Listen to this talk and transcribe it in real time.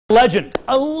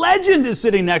A legend is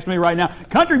sitting next to me right now.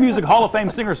 Country Music Hall of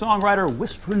Fame singer-songwriter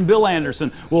Whisperin' Bill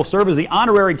Anderson will serve as the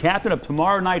honorary captain of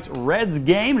tomorrow night's Reds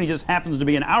game, and he just happens to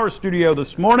be in our studio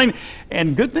this morning.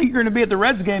 And good thing you're going to be at the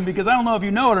Reds game, because I don't know if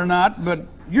you know it or not, but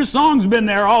your song's been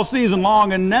there all season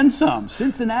long and then some.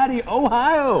 Cincinnati,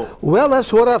 Ohio. Well,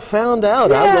 that's what I found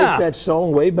out. Yeah. I wrote that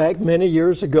song way back many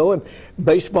years ago, and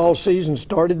baseball season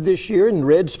started this year, and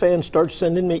Reds fans start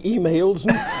sending me emails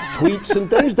and tweets and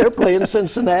things. They're playing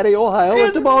Cincinnati, Ohio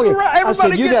at the ball game. Right. I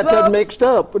said, you got that mixed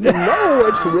up. But no,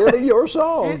 it's really your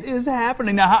song. It is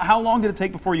happening. Now, how long did it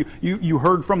take before you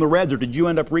heard from the Reds, or did you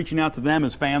end up reaching out to them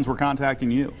as fans were contacting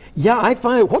you? Yeah, I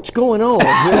find, what's going on?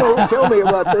 Tell me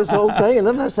about this whole thing. And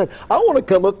then I said, I want to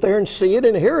come up there and see it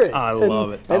and hear it. I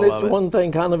love it. And one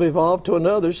thing kind of evolved to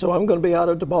another, so I'm going to be out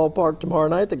at the ballpark tomorrow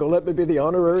night. They're going to let me be the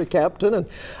honorary captain, and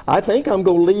I think I'm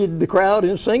going to lead the crowd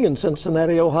in singing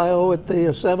Cincinnati, Ohio at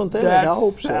the seventh inning. I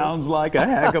hope so. Sounds like a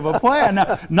heck of a plan.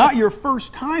 Now, not your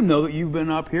first time, though, that you've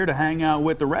been up here to hang out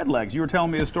with the Redlegs. You were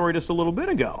telling me a story just a little bit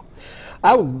ago.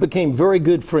 I became very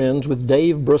good friends with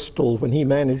Dave Bristol when he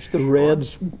managed the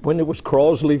Reds when it was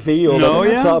Crosley Field.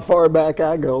 That's how far back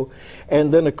I go.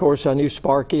 And then, of course, I knew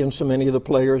Sparky and so many of the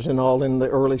players and all in the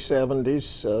early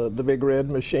 70s, the Big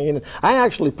Red Machine. I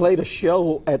actually played a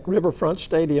show at Riverfront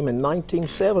Stadium in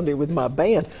 1970 with my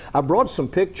band. I brought some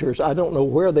pictures. I don't know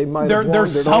where they might have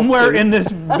wandered. They're somewhere in this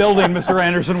building, Mr.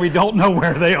 Anderson. We don't know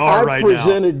where they are right now. I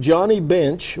presented Johnny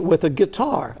Bench with a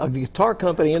guitar. A guitar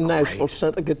company in Nashville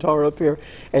sent a guitar up here,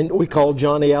 and we called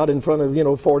Johnny out in front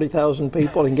of 40,000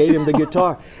 people and gave him the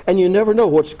guitar. And you never know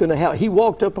what's going to happen. He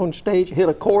walked up on stage, hit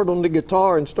a chord on the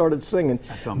guitar, and started singing.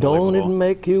 Don't it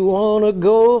make you want to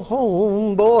go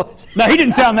home, boys? Now, he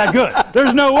didn't sound that good.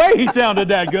 There's no way he sounded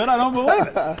that good. I don't believe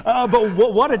it.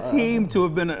 But what a team to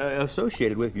have been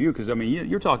associated with you, because, I mean,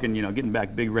 you're talking, getting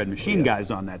back Big Red Machine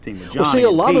guys on that team. With Johnny, well, see,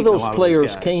 a lot of those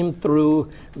players came came through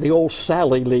the old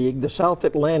Sally League, the South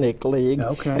Atlantic League,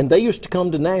 and they used to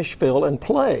come to Nashville and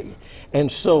play.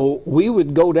 And so we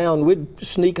would go down, we'd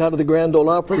sneak out of the Grand Ole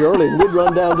Opry early, and we'd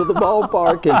run down to the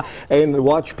ballpark and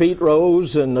watch Pete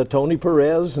Rose and Tony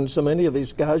Perez and so many of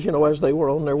these guys, as they were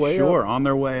on their way up. Sure, on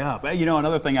their way up.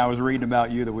 Another thing I was reading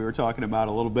about you that we were talking about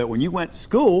a little bit, when you went to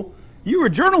school, you were a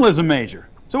journalism major.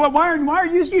 So why are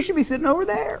you should be sitting over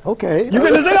there. Okay. You're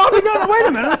going to say, wait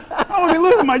a minute, I want to be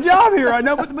losing my job here. I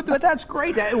know, but that's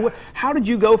great. How did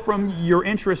you go from your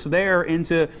interest there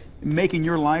into making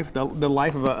your life the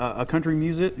life of a country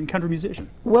musician?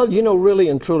 Well, really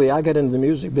and truly, I got into the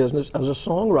music business as a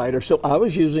songwriter, so I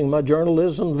was using my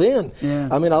journalism then. Yeah.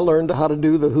 I mean, I learned how to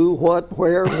do the who, what,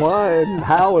 where, why, and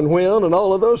how, and when, and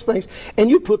all of those things. And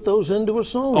you put those into a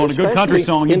song. Oh, a good country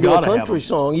song, you gotta have them. Into a country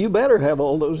song, you better have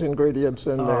all those ingredients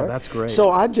in there. Oh, that's great. So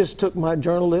I just took my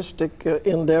journalistic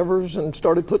endeavors and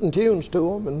started putting tunes to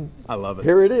them, and I love it.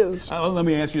 Here it is. Let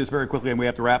me ask you this very quickly, and we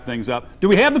have to wrap things up. Do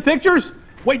we have the pictures?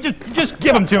 Wait, just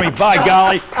give them to me, by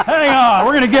golly. Hang on,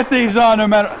 we're going to get these on no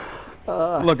matter.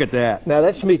 Look at that. Now,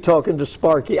 that's me talking to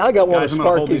Sparky. I got one of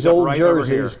Sparky's old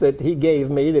jerseys that he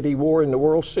gave me that he wore in the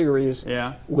World Series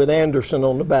with Anderson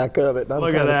on the back of it.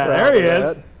 Look at that. There he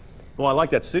is. Well, I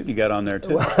like that suit you got on there,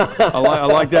 too. I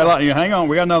like that a lot. Hang on,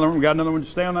 we got another one.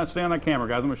 Stay on that camera,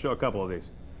 guys. I'm going to show a couple of these.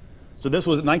 So this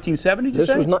was 1970, did you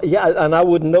say? This was not, and I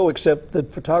wouldn't know except the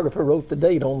photographer wrote the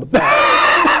date on the back.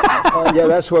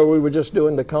 That's where we were just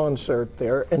doing the concert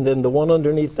there. And then the one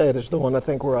underneath that is the one I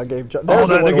think where I gave Johnny.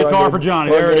 The guitar for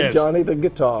Johnny. There it is. Johnny the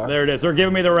guitar. There it is. They're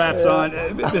giving me the raps on.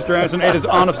 Mr. Anderson, it is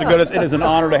honest to goodness. It is an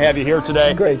honor to have you here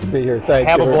today. Great to be here. Thank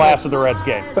you. Have a blast at the Reds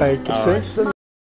game. Thank you.